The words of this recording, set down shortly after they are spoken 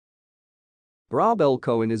Rob L.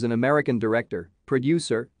 Cohen is an American director,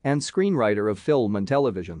 producer, and screenwriter of film and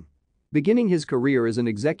television. Beginning his career as an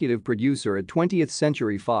executive producer at 20th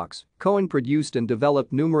Century Fox, Cohen produced and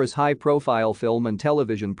developed numerous high-profile film and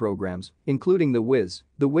television programs, including The Wiz,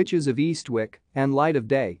 The Witches of Eastwick, and Light of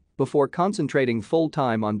Day, before concentrating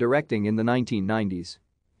full-time on directing in the 1990s.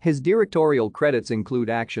 His directorial credits include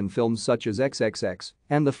action films such as XXX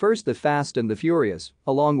and The Fast and the Furious,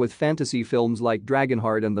 along with fantasy films like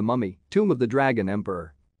Dragonheart and The Mummy, Tomb of the Dragon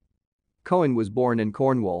Emperor. Cohen was born in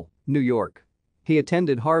Cornwall, New York. He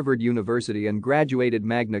attended Harvard University and graduated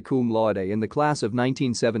magna cum laude in the class of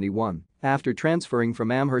 1971 after transferring from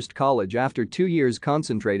Amherst College after 2 years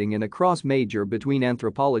concentrating in a cross-major between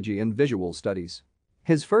anthropology and visual studies.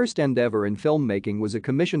 His first endeavor in filmmaking was a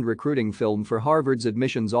commissioned recruiting film for Harvard's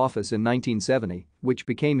admissions office in 1970, which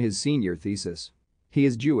became his senior thesis. He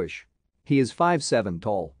is Jewish. He is 5'7"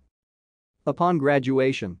 tall. Upon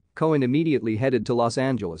graduation, Cohen immediately headed to Los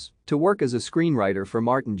Angeles to work as a screenwriter for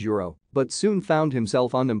Martin Juro, but soon found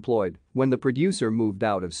himself unemployed when the producer moved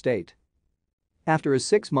out of state. After a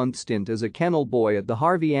 6-month stint as a kennel boy at the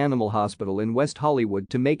Harvey Animal Hospital in West Hollywood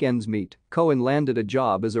to make ends meet, Cohen landed a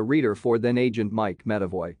job as a reader for then-agent Mike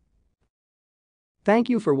Medavoy. Thank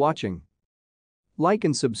you for watching. Like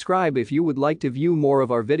and subscribe if you would like to view more of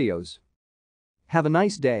our videos. Have a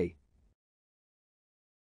nice day.